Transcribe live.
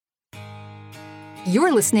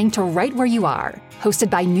You're listening to Right Where You Are,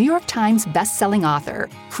 hosted by New York Times bestselling author,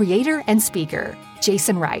 creator, and speaker,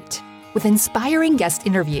 Jason Wright. With inspiring guest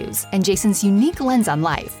interviews and Jason's unique lens on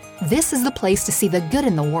life, this is the place to see the good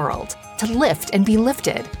in the world, to lift and be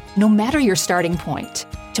lifted, no matter your starting point,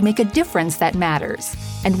 to make a difference that matters.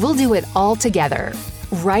 And we'll do it all together,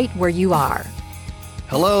 right where you are.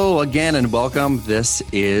 Hello again and welcome. This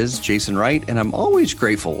is Jason Wright, and I'm always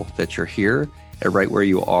grateful that you're here at Right Where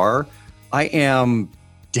You Are. I am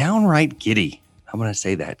downright giddy. I'm going to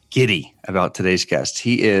say that, giddy about today's guest.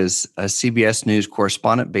 He is a CBS News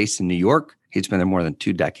correspondent based in New York. He's been there more than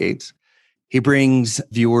 2 decades. He brings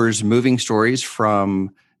viewers moving stories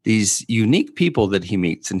from these unique people that he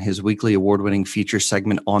meets in his weekly award-winning feature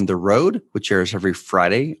segment On the Road, which airs every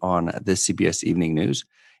Friday on the CBS Evening News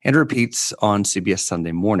and repeats on CBS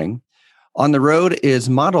Sunday Morning. On the Road is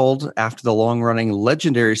modeled after the long-running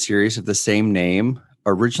legendary series of the same name,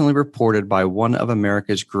 originally reported by one of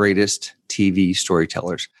America's greatest TV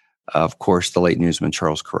storytellers, of course, the late newsman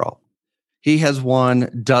Charles Kuralt. He has won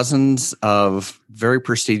dozens of very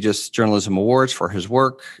prestigious journalism awards for his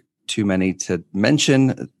work, too many to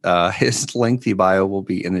mention. His lengthy bio will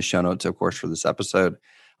be in the show notes, of course, for this episode.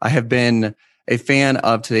 I have been a fan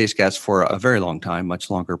of today's guest for a very long time, much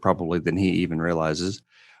longer probably than he even realizes.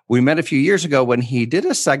 We met a few years ago when he did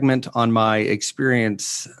a segment on my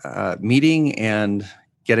experience meeting and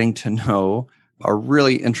getting to know a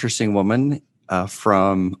really interesting woman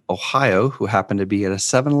from Ohio who happened to be at a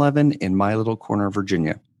 7-Eleven in my little corner of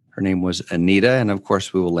Virginia. Her name was Anita, and of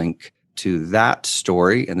course we will link to that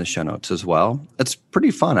story in the show notes as well. It's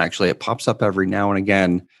pretty fun, actually. It pops up every now and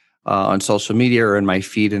again on social media or in my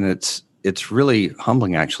feed, and it's really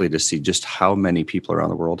humbling, actually, to see just how many people around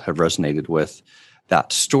the world have resonated with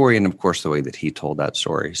that story, and of course, the way that he told that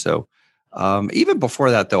story. So even before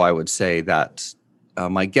that, though, I would say that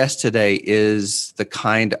my guest today is the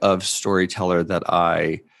kind of storyteller that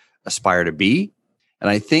I aspire to be. And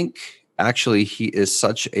I think, actually, he is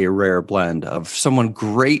such a rare blend of someone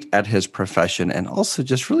great at his profession and also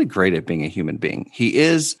just really great at being a human being. He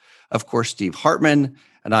is, of course, Steve Hartman,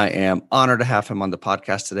 and I am honored to have him on the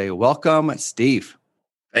podcast today. Welcome, Steve.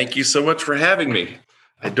 Thank you so much for having me.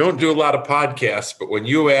 I don't do a lot of podcasts, but when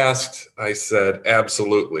you asked, I said,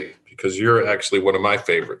 absolutely, because you're actually one of my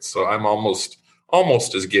favorites. So I'm almost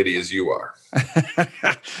as giddy as you are.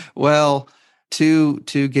 Well, two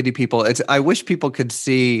giddy people. I wish people could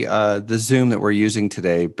see the Zoom that we're using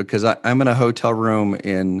today, because I'm in a hotel room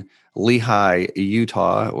in Lehi,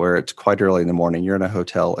 Utah, where it's quite early in the morning. You're in a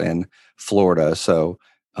hotel in Florida. So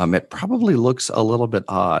it probably looks a little bit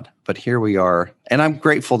odd, but here we are. And I'm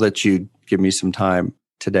grateful that you give me some time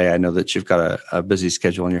today. I know that you've got a busy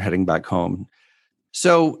schedule and you're heading back home.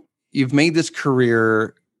 So you've made this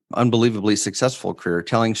career, unbelievably successful career,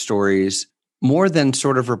 telling stories more than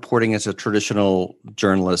sort of reporting as a traditional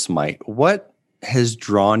journalist might. What has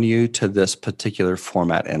drawn you to this particular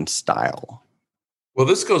format and style? Well,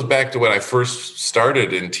 this goes back to when I first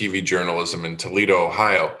started in TV journalism in Toledo,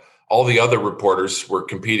 Ohio. All the other reporters were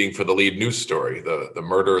competing for the lead news story, the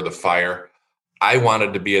murder, the fire. I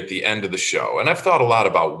wanted to be at the end of the show. And I've thought a lot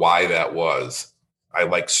about why that was. I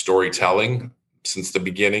like storytelling since the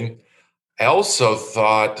beginning. I also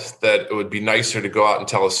thought that it would be nicer to go out and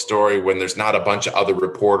tell a story when there's not a bunch of other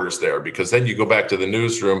reporters there, because then you go back to the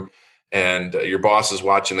newsroom and your boss is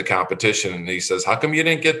watching the competition and he says, how come you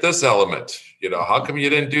didn't get this element? How come you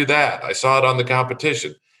didn't do that? I saw it on the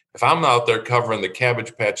competition. If I'm out there covering the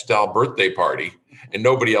Cabbage Patch Doll birthday party and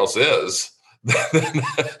nobody else is,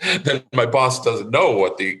 then my boss doesn't know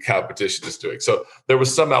what the competition is doing. So there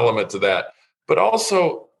was some element to that. But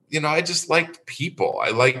also, I just liked people.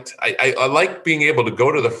 I liked being able to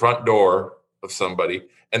go to the front door of somebody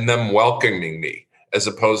and them welcoming me, as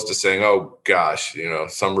opposed to saying, oh, gosh,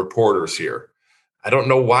 some reporters here. I don't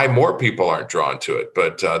know why more people aren't drawn to it,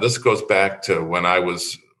 but this goes back to when I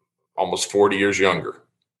was almost 40 years younger.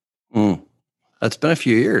 That's been a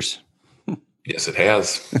few years. Yes, it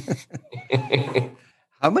has.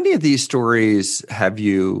 How many of these stories have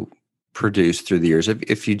you produced through the years?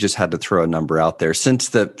 If you just had to throw a number out there since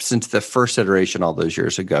the first iteration all those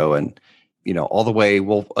years ago, and all the way,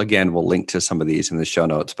 we'll link to some of these in the show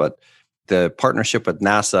notes, but the partnership with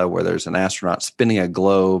NASA, where there's an astronaut spinning a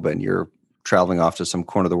globe and you're traveling off to some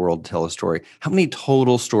corner of the world to tell a story. How many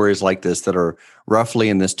total stories like this that are roughly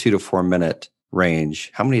in this 2 to 4 minute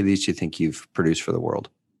range? How many of these do you think you've produced for the world?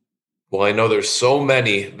 Well, I know there's so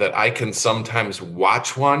many that I can sometimes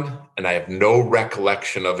watch one and I have no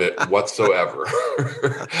recollection of it whatsoever.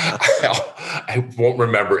 I won't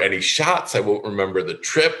remember any shots. I won't remember the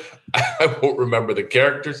trip. I won't remember the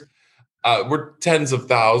characters. We're tens of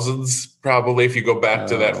thousands, probably, if you go back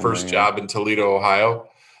to that first job in Toledo, Ohio.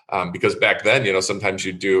 Because back then, sometimes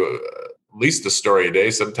you do at least a story a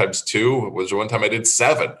day, sometimes two. It was one time I did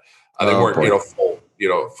 7. They weren't,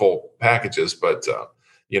 full packages, but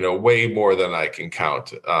way more than I can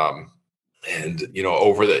count. I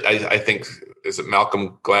think, is it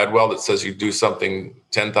Malcolm Gladwell that says you do something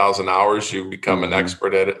 10,000 hours, you become an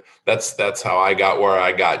expert at it. That's how I got where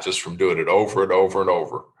I got, just from doing it over and over and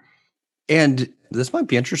over. And this might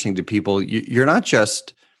be interesting to people. You're not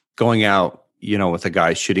just going out, with a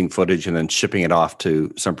guy shooting footage and then shipping it off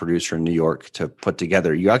to some producer in New York to put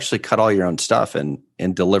together. You actually cut all your own stuff and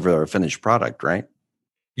deliver a finished product, right?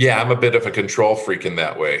 Yeah, I'm a bit of a control freak in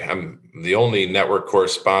that way. I'm the only network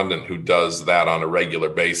correspondent who does that on a regular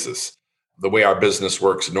basis. The way our business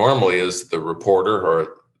works normally is the reporter,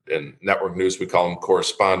 or in network news, we call them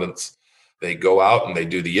correspondents. They go out and they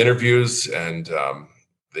do the interviews, and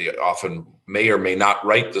they often may or may not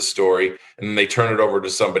write the story, and then they turn it over to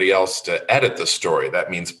somebody else to edit the story. That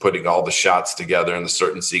means putting all the shots together in a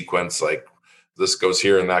certain sequence, like this goes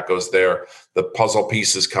here and that goes there. The puzzle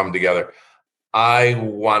pieces come together. I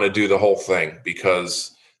want to do the whole thing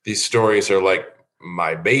because these stories are like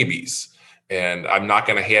my babies, and I'm not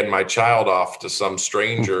going to hand my child off to some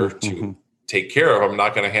stranger to take care of. I'm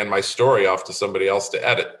not going to hand my story off to somebody else to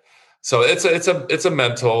edit. So it's a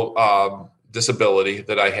mental disability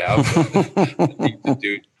that I have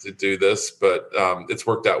to do this, but it's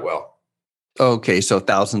worked out well. Okay, so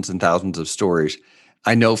thousands and thousands of stories.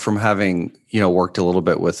 I know from having, worked a little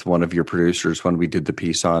bit with one of your producers when we did the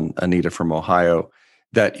piece on Anita from Ohio,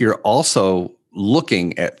 that you're also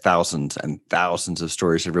looking at thousands and thousands of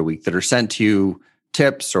stories every week that are sent to you,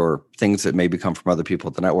 tips or things that maybe come from other people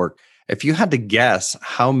at the network. If you had to guess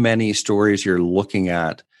how many stories you're looking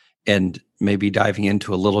at and maybe diving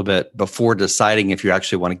into a little bit before deciding if you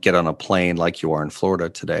actually want to get on a plane like you are in Florida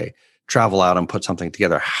today, travel out and put something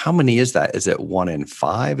together, how many is that? Is it 1 in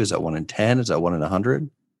 5? Is it 1 in 10? Is that 1 in 100?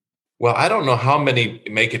 Well, I don't know how many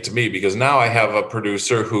make it to me, because now I have a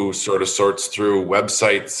producer who sort of sorts through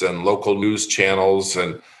websites and local news channels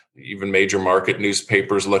and even major market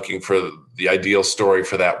newspapers looking for the ideal story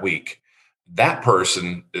for that week. That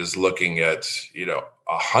person is looking at,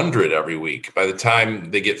 100 every week. By the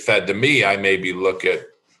time they get fed to me, I maybe look at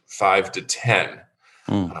 5 to 10.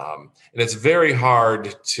 And it's very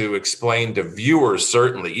hard to explain to viewers,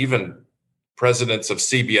 certainly, even presidents of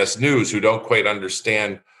CBS News who don't quite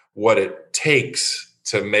understand what it takes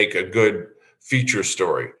to make a good feature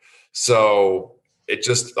story. So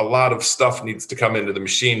a lot of stuff needs to come into the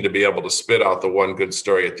machine to be able to spit out the one good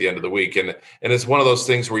story at the end of the week. And it's one of those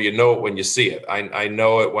things where you know it when you see it. I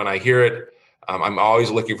know it when I hear it. I'm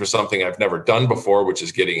always looking for something I've never done before, which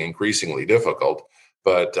is getting increasingly difficult.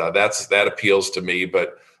 But that appeals to me.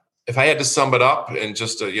 But if I had to sum it up in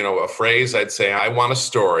just a phrase, I'd say I want a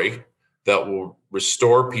story that will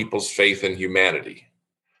restore people's faith in humanity,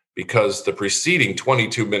 because the preceding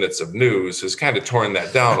 22 minutes of news has kind of torn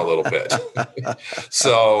that down a little bit.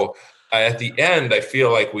 So at the end, I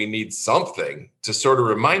feel like we need something to sort of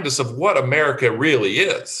remind us of what America really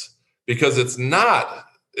is, because it's not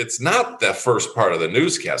the first part of the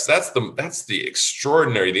newscast. That's the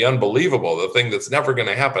extraordinary, the unbelievable, the thing that's never going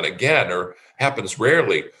to happen again or happens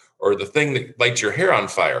rarely, or the thing that lights your hair on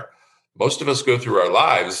fire. Most of us go through our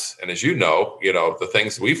lives, and as you know, the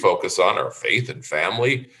things we focus on are faith and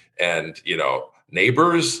family and,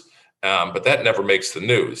 neighbors, but that never makes the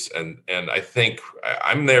news. And I think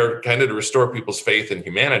I'm there kind of to restore people's faith in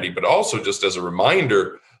humanity, but also just as a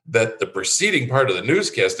reminder that the preceding part of the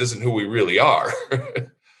newscast isn't who we really are.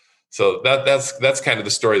 So that's kind of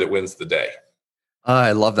the story that wins the day.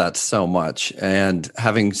 I love that so much. And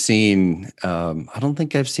having seen, I don't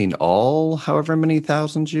think I've seen all however many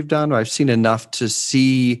thousands you've done. I've seen enough to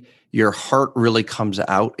see your heart really comes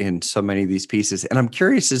out in so many of these pieces. And I'm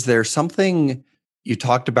curious, is there something you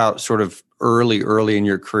talked about sort of early in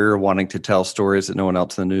your career, wanting to tell stories that no one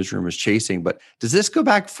else in the newsroom is chasing? But does this go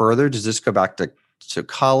back further? Does this go back to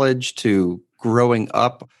college, to growing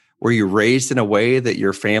up? Were you raised in a way that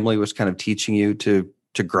your family was kind of teaching you to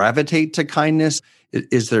gravitate to kindness?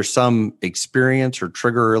 Is there some experience or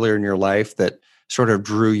trigger earlier in your life that sort of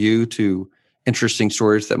drew you to interesting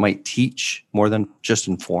stories that might teach more than just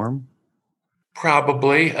inform?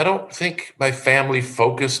 Probably. I don't think my family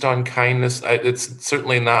focused on kindness. It's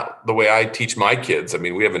certainly not the way I teach my kids. I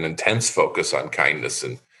mean, we have an intense focus on kindness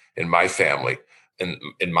in my family and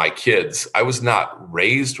in my kids. I was not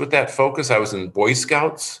raised with that focus. I was in Boy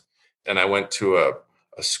Scouts, and I went to a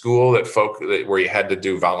school where you had to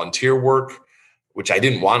do volunteer work, which I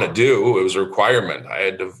didn't want to do. It was a requirement. I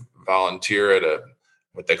had to volunteer at a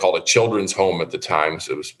what they called a children's home at the time.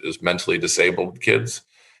 So it was mentally disabled kids.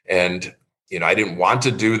 And, I didn't want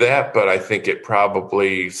to do that, but I think it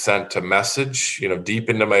probably sent a message, deep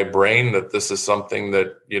into my brain that this is something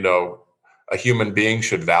that, a human being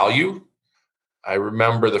should value. I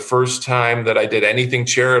remember the first time that I did anything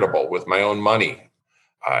charitable with my own money.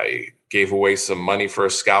 I gave away some money for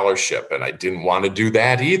a scholarship, and I didn't want to do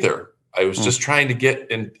that either. I was just trying to get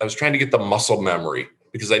the muscle memory,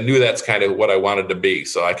 because I knew that's kind of what I wanted to be.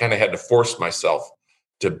 So I kind of had to force myself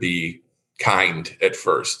to be kind at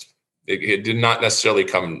first. It did not necessarily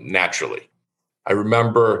come naturally. I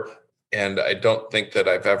remember, and I don't think that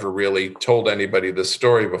I've ever really told anybody this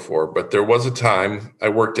story before, but there was a time I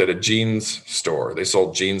worked at a jeans store. They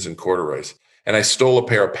sold jeans and corduroys, and I stole a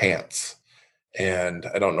pair of pants. And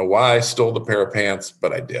I don't know why I stole the pair of pants,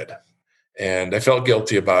 but I did. And I felt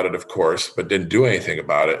guilty about it, of course, but didn't do anything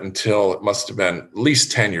about it until it must have been at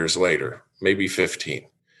least 10 years later, maybe 15.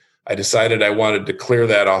 I decided I wanted to clear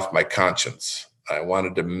that off my conscience. I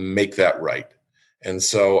wanted to make that right. And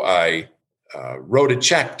so I wrote a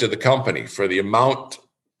check to the company for the amount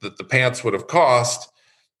that the pants would have cost,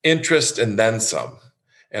 interest, and then some.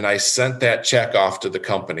 And I sent that check off to the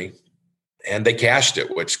company, and they cashed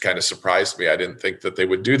it, which kind of surprised me. I didn't think that they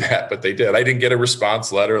would do that, but they did. I didn't get a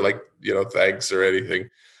response letter like, thanks or anything,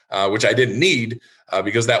 which I didn't need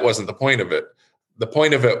because that wasn't the point of it. The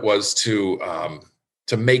point of it was to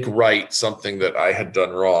make right something that I had done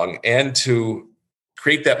wrong, and to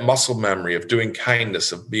create that muscle memory of doing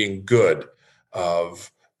kindness, of being good,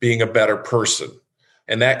 of being a better person.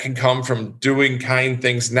 And that can come from doing kind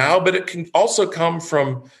things now, but it can also come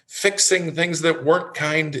from fixing things that weren't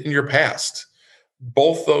kind in your past.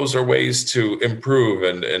 Both those are ways to improve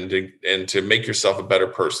and to make yourself a better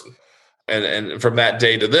person. And from that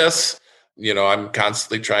day to this, I'm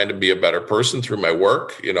constantly trying to be a better person through my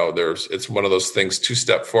work. It's one of those things, 2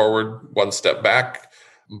 steps forward, 1 step back.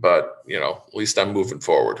 But, at least I'm moving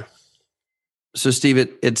forward. So, Steve,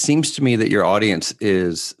 it seems to me that your audience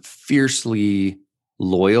is fiercely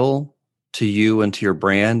loyal to you and to your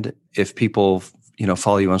brand. If people,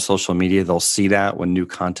 follow you on social media, they'll see that when new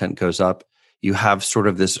content goes up. You have sort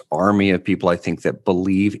of this army of people, I think, that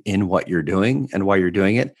believe in what you're doing and why you're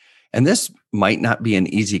doing it. And this might not be an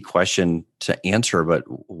easy question to answer, but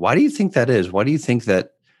why do you think that is? Why do you think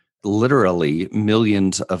that literally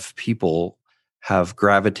millions of people have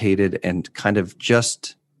gravitated and kind of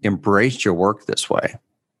just embraced your work this way?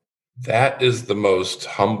 That is the most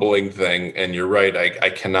humbling thing. And you're right. I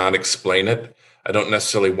cannot explain it. I don't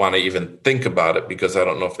necessarily want to even think about it because I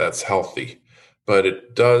don't know if that's healthy. But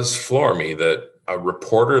it does floor me that a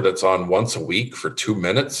reporter that's on once a week for 2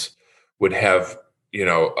 minutes would have,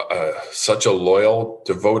 such a loyal,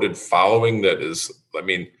 devoted following that is,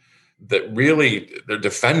 that really they're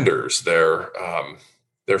defenders. They're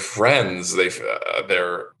friends.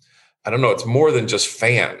 They're I don't know. It's more than just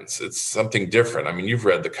fans. It's something different. You've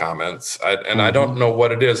read the comments, I don't know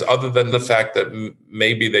what it is, other than the fact that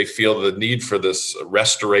maybe they feel the need for this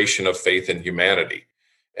restoration of faith in humanity,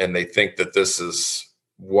 and they think that this is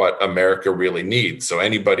what America really needs. So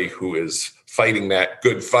anybody who is fighting that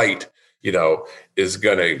good fight, is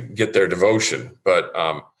going to get their devotion. But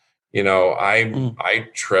I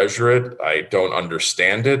treasure it. I don't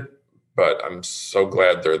understand it, but I'm so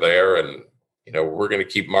glad they're there, and we're going to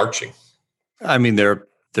keep marching.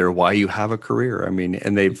 They're why you have a career.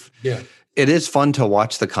 And it is fun to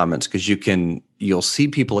watch the comments because you'll see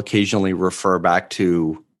people occasionally refer back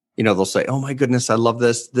to, they'll say, oh my goodness, I love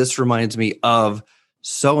this. This reminds me of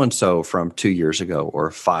so-and-so from 2 years ago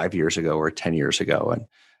or 5 years ago or 10 years ago.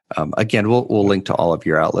 And again, we'll link to all of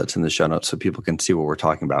your outlets in the show notes so people can see what we're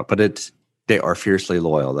talking about, but they are fiercely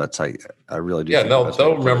loyal. That's I really do. Yeah,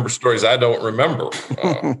 they'll remember stories I don't remember.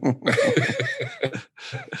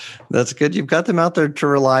 That's good. You've got them out there to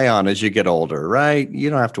rely on as you get older, right? You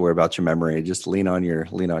don't have to worry about your memory. Just lean on your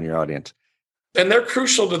audience. And they're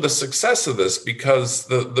crucial to the success of this because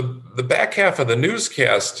the back half of the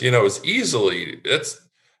newscast, is easily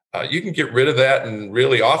you can get rid of that, and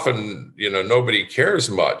really often, nobody cares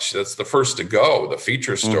much. That's the first to go, the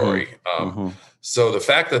feature story. So the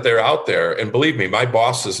fact that they're out there, and believe me, my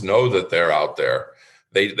bosses know that they're out there.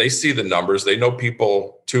 They see the numbers. They know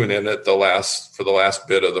people tune in for the last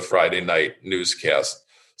bit of the Friday night newscast.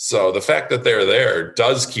 So the fact that they're there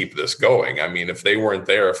does keep this going. If they weren't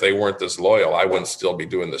there, if they weren't this loyal, I wouldn't still be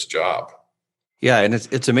doing this job. Yeah, and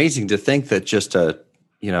it's amazing to think that just a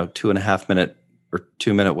 2.5 minute or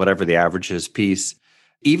 2 minute, whatever the average is, piece,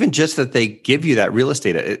 even just that they give you that real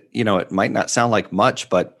estate. It might not sound like much,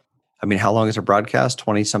 but how long is a broadcast?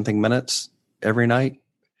 20 something minutes every night.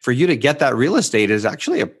 For you to get that real estate is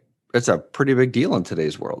actually it's a pretty big deal in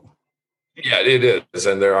today's world. Yeah, it is.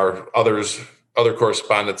 And there are other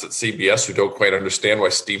correspondents at CBS who don't quite understand why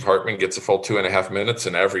Steve Hartman gets a full 2.5 minutes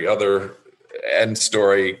and every other end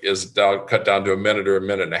story is cut down to a minute or a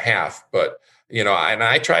minute and a half. But, and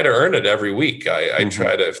I try to earn it every week. I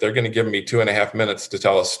try to, if they're going to give me 2.5 minutes to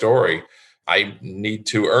tell a story, I need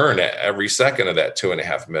to earn every second of that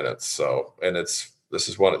 2.5 minutes. So, and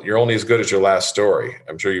you're only as good as your last story.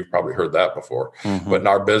 I'm sure you've probably heard that before, but in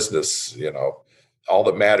our business, all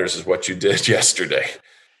that matters is what you did yesterday.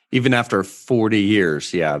 Even after 40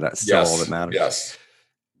 years. Yeah. That's still all that matters. Yes.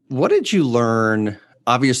 What did you learn?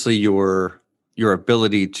 Obviously your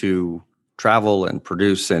ability to travel and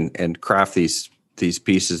produce and craft these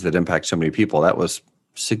pieces that impact so many people, that was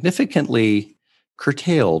significantly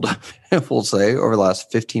curtailed, we'll say, over the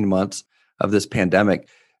last 15 months of this pandemic.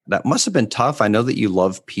 That must have been tough. I know that you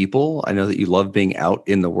love people. I know that you love being out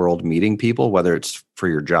in the world, meeting people, whether it's for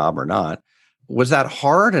your job or not. Was that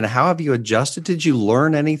hard? And how have you adjusted? Did you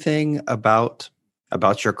learn anything about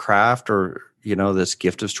your craft or, this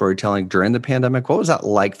gift of storytelling during the pandemic? What was that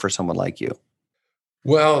like for someone like you?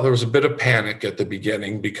 Well, there was a bit of panic at the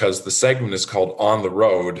beginning because the segment is called On the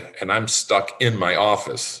Road and I'm stuck in my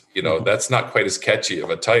office. That's not quite as catchy of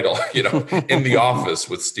a title, in the office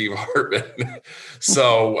with Steve Hartman.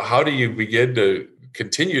 So how do you begin to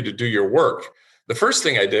continue to do your work? The first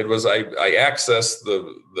thing I did was I accessed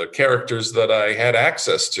the characters that I had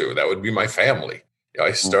access to. That would be my family.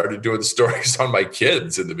 I started doing stories on my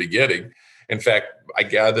kids in the beginning. In fact, I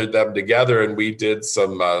gathered them together and we did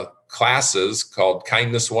some classes called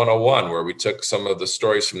Kindness 101, where we took some of the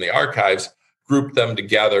stories from the archives, grouped them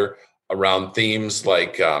together around themes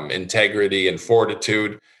like integrity and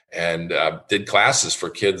fortitude, and did classes for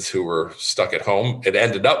kids who were stuck at home. It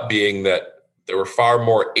ended up being that there were far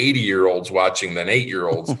more 80-year-olds watching than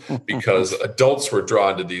 8-year-olds because adults were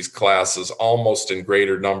drawn to these classes almost in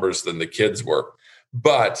greater numbers than the kids were.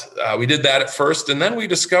 But we did that at first, and then we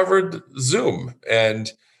discovered Zoom, and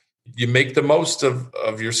you make the most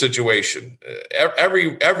of your situation.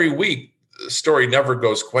 Every week, the story never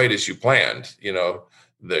goes quite as you planned.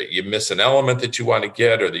 You miss an element that you want to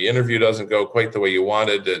get, or the interview doesn't go quite the way you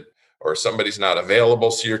wanted it, or somebody's not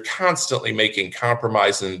available. So you're constantly making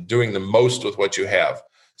compromise and doing the most with what you have.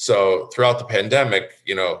 So throughout the pandemic,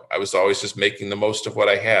 I was always just making the most of what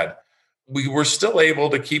I had. We were still able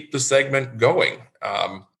to keep the segment going.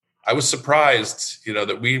 I was surprised,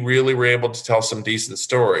 that we really were able to tell some decent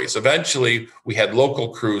stories. Eventually, we had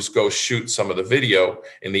local crews go shoot some of the video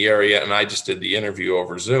in the area, and I just did the interview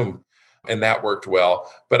over Zoom, and that worked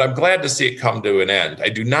well. But I'm glad to see it come to an end. I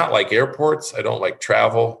do not like airports. I don't like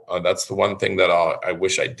travel. That's the one thing that I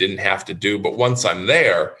wish I didn't have to do. But once I'm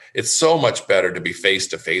there, it's so much better to be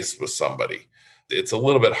face-to-face with somebody. It's a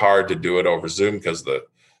little bit hard to do it over Zoom because the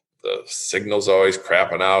signal's always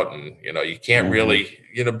crapping out, and you can't really,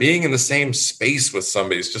 being in the same space with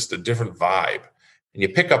somebody is just a different vibe, and you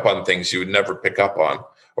pick up on things you would never pick up on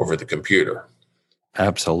over the computer.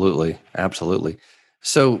 Absolutely.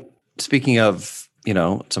 So speaking of,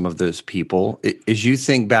 some of those people, as you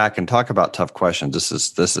think back and talk about tough questions,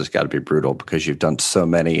 this has got to be brutal because you've done so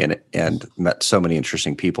many and met so many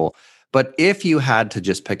interesting people. But if you had to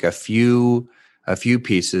just pick a few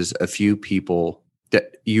pieces, a few people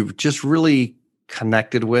that you've just really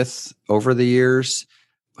connected with over the years,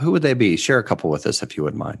 who would they be? Share a couple with us if you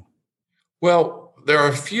wouldn't mind. Well, there are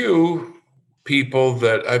a few people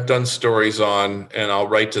that I've done stories on, and I'll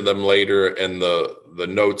write to them later, and the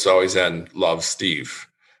notes always end, "Love, Steve,"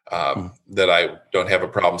 that I don't have a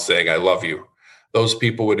problem saying I love you. Those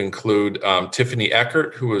people would include Tiffany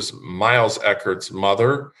Eckert, who was Miles Eckert's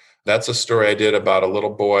mother. That's a story I did about a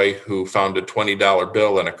little boy who found a $20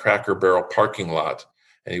 bill in a Cracker Barrel parking lot,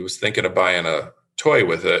 and he was thinking of buying a toy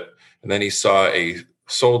with it. And then he saw a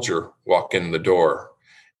soldier walk in the door,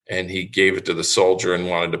 and he gave it to the soldier and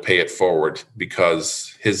wanted to pay it forward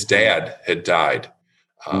because his dad had died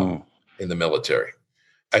in the military.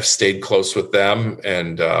 I've stayed close with them,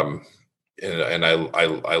 and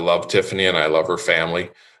I love Tiffany and I love her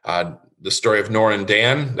family. The story of Nora and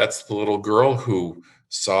Dan, that's the little girl who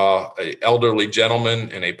saw an elderly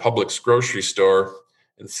gentleman in a Publix grocery store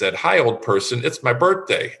and said, "Hi, old person, it's my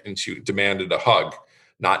birthday." And she demanded a hug,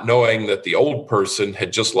 not knowing that the old person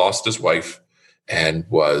had just lost his wife and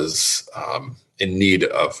was in need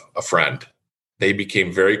of a friend. They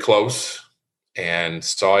became very close and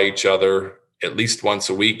saw each other at least once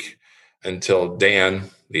a week until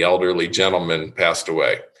Dan, the elderly gentleman, passed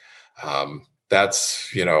away.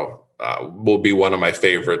 That's, will be one of my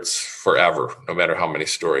favorites forever, no matter how many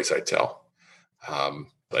stories I tell.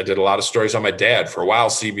 I did a lot of stories on my dad. For a while,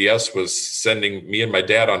 CBS was sending me and my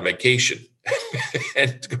dad on vacation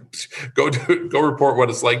and go report what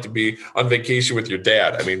it's like to be on vacation with your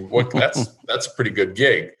dad. I mean, that's a pretty good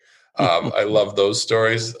gig. I love those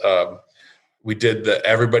stories. We did the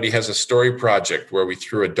Everybody Has a Story project where we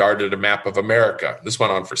threw a dart at a map of America. This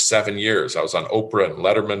went on for 7 years. I was on Oprah and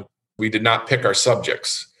Letterman. We did not pick our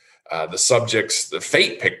subjects. The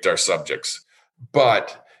fate picked our subjects.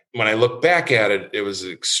 But when I look back at it, it was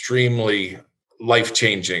extremely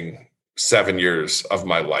life-changing 7 years of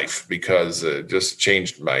my life because it just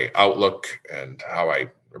changed my outlook and how I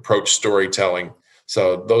approach storytelling.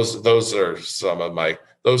 So those are some of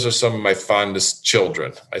my fondest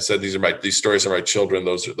children. I said these stories are my children.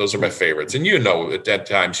 Those are my favorites. And at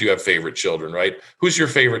times you have favorite children, right? Who's your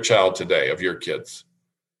favorite child today of your kids?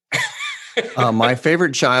 My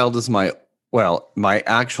favorite child is my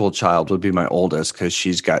actual child would be my oldest because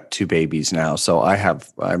she's got 2 babies now. So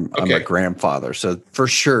I'm a grandfather. So for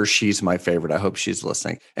sure, she's my favorite. I hope she's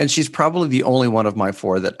listening. And she's probably the only one of my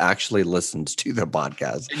 4 that actually listens to the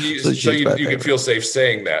podcast. So you can feel safe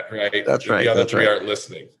saying that, right? That's right. The other 3 aren't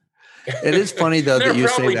listening. It is funny though that you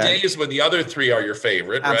say that. There are probably days when the other 3 are your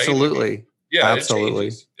favorite, right? Absolutely. Yeah,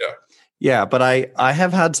 absolutely. Yeah, but I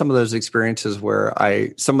have had some of those experiences where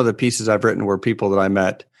some of the pieces I've written were people that I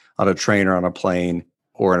met on a train or on a plane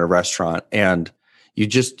or in a restaurant. And you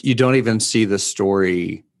don't even see the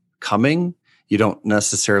story coming. You don't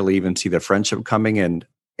necessarily even see the friendship coming. And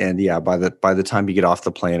yeah, by the time you get off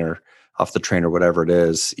the plane or off the train or whatever it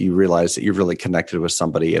is, you realize that you've really connected with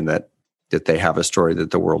somebody and that they have a story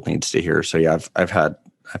that the world needs to hear. So yeah, I've had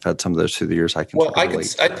some of those through the years. I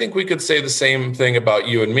think we could say the same thing about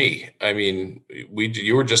you and me. I mean,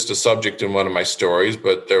 you were just a subject in one of my stories,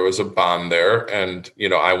 but there was a bond there, and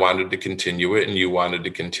I wanted to continue it, and you wanted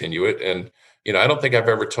to continue it, and I don't think I've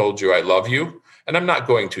ever told you I love you, and I'm not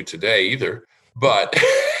going to today either. But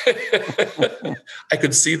I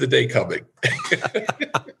could see the day coming.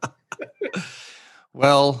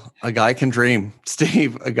 Well, a guy can dream,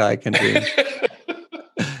 Steve. A guy can dream.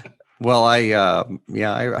 Well, I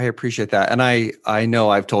appreciate that. And I know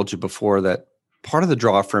I've told you before that part of the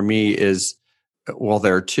draw for me is, well,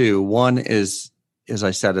 there are 2. One is, as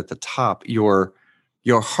I said at the top, your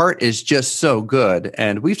heart is just so good.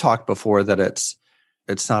 And we've talked before that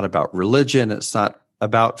it's not about religion. It's not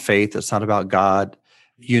about faith. It's not about God.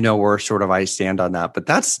 Where sort of I stand on that. But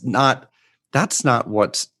that's not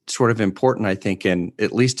what's sort of important, I think,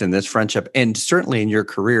 at least in this friendship and certainly in your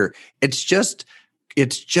career. It's just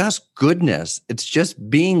goodness. It's just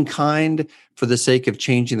being kind for the sake of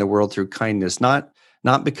changing the world through kindness, not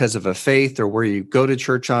because of a faith or where you go to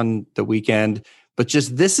church on the weekend, but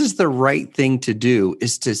just this is the right thing to do,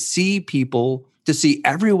 is to see people, to see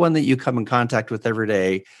everyone that you come in contact with every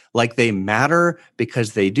day like they matter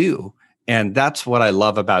because they do. And that's what I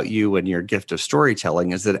love about you and your gift of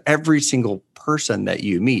storytelling, is that every single person that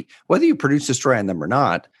you meet, whether you produce a story on them or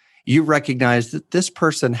not, you recognize that this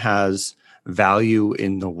person has value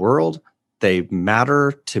in the world. They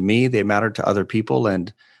matter to me. They matter to other people.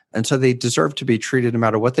 And so they deserve to be treated no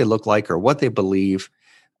matter what they look like or what they believe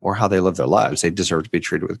or how they live their lives. They deserve to be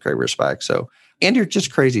treated with great respect. So, and you're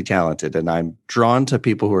just crazy talented. And I'm drawn to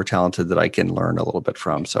people who are talented that I can learn a little bit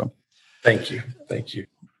from. So thank you. Thank you.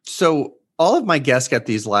 So all of my guests get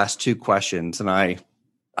these last 2 questions, and I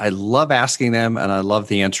love asking them and I love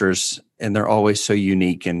the answers, and they're always so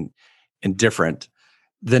unique and different.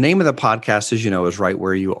 The name of the podcast, as you know, is Right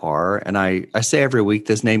Where You Are. And I say every week,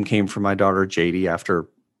 this name came from my daughter, JD, after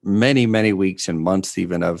many, many weeks and months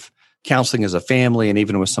even of counseling as a family, and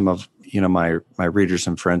even with some of my readers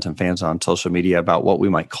and friends and fans on social media about what we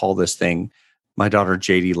might call this thing. My daughter,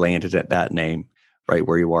 JD, landed at that name, Right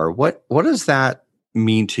Where You Are. What does that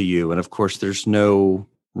mean to you? And of course, there's no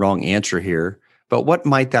wrong answer here, but what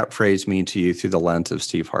might that phrase mean to you through the lens of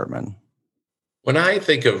Steve Hartman? When I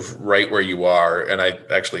think of right where you are, and I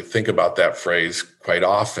actually think about that phrase quite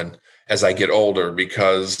often as I get older,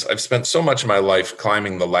 because I've spent so much of my life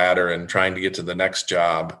climbing the ladder and trying to get to the next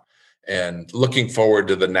job and looking forward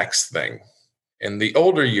to the next thing. And the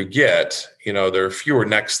older you get, there are fewer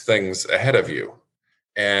next things ahead of you.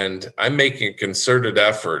 And I'm making a concerted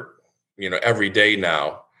effort, every day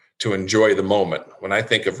now to enjoy the moment. When I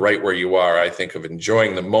think of right where you are, I think of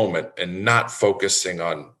enjoying the moment and not focusing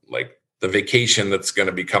on like the vacation that's going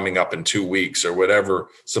to be coming up in 2 weeks or whatever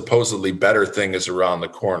supposedly better thing is around the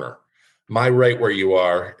corner. My right where you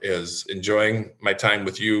are is enjoying my time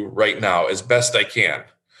with you right now as best I can,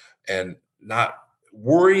 and not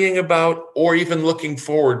worrying about or even looking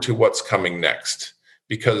forward to what's coming next,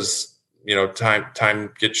 because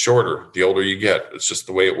time gets shorter the older you get. It's just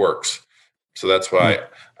the way it works. So that's why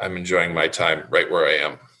I'm enjoying my time right where I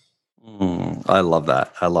am. I love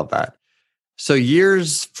that. I love that. So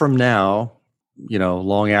years from now,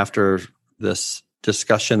 long after this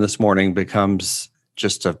discussion this morning becomes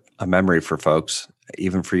just a memory for folks,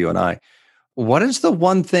 even for you and I, what is the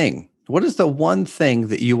one thing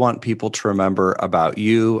that you want people to remember about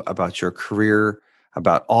you, about your career,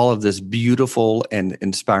 about all of this beautiful and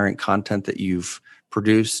inspiring content that you've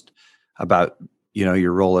produced, about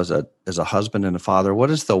your role as a husband and a father?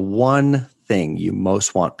 What is the one thing you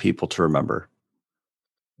most want people to remember?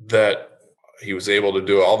 That he was able to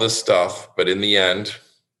do all this stuff, but in the end,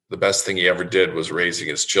 the best thing he ever did was raising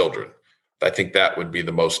his children. I think that would be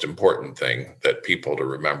the most important thing that people to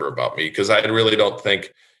remember about me, because I really don't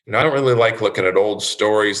think, I don't really like looking at old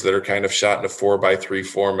stories that are kind of shot in a 4x3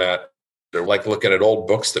 format. They're like looking at old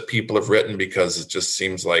books that people have written because it just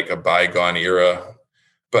seems like a bygone era.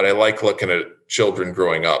 But I like looking at children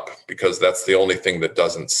growing up because that's the only thing that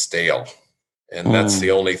doesn't stale. And that's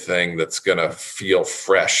the only thing that's going to feel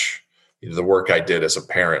fresh. The work I did as a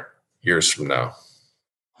parent years from now.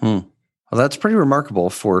 Well, that's pretty remarkable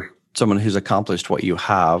for someone who's accomplished what you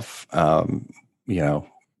have,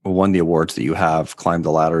 won the awards that you have, climbed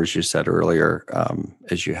the ladder, as you said earlier,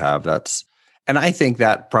 as you have. And I think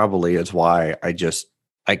that probably is why I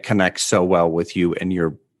connect so well with you and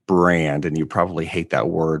your brand, and you probably hate that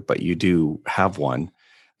word, but you do have one,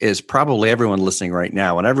 is probably everyone listening right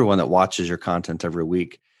now and everyone that watches your content every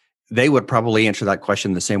week, they would probably answer that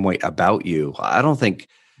question the same way about you. I don't think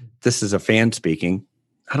this is a fan speaking.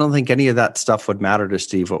 I don't think any of that stuff would matter to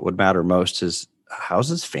Steve. What would matter most is, how's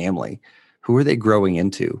his family? Who are they growing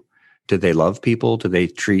into? Do they love people? Do they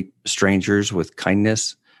treat strangers with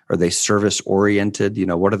kindness? Are they service oriented?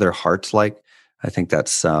 What are their hearts like? I think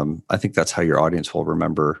that's how your audience will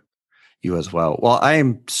remember you as well. Well, I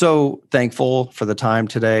am so thankful for the time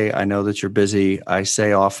today. I know that you're busy. I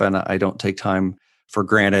say often, I don't take time for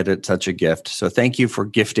granted. It's such a gift. So thank you for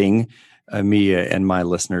gifting me and my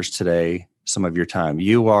listeners today some of your time.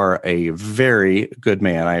 You are a very good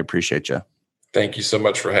man. I appreciate you. Thank you so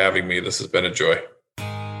much for having me. This has been a joy.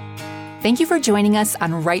 Thank you for joining us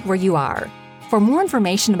on Right Where You Are. For more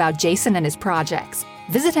information about Jason and his projects,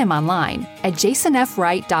 visit him online at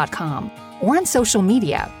jasonfwright.com or on social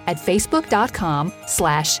media at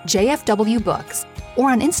facebook.com/JFWBooks or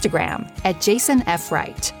on Instagram at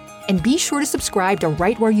JasonFWright. And be sure to subscribe to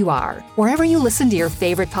Right Where You Are, wherever you listen to your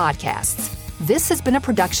favorite podcasts. This has been a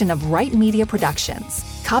production of Right Media Productions.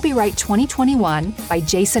 Copyright 2021 by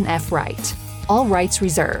Jason F. Wright. All rights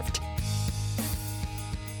reserved.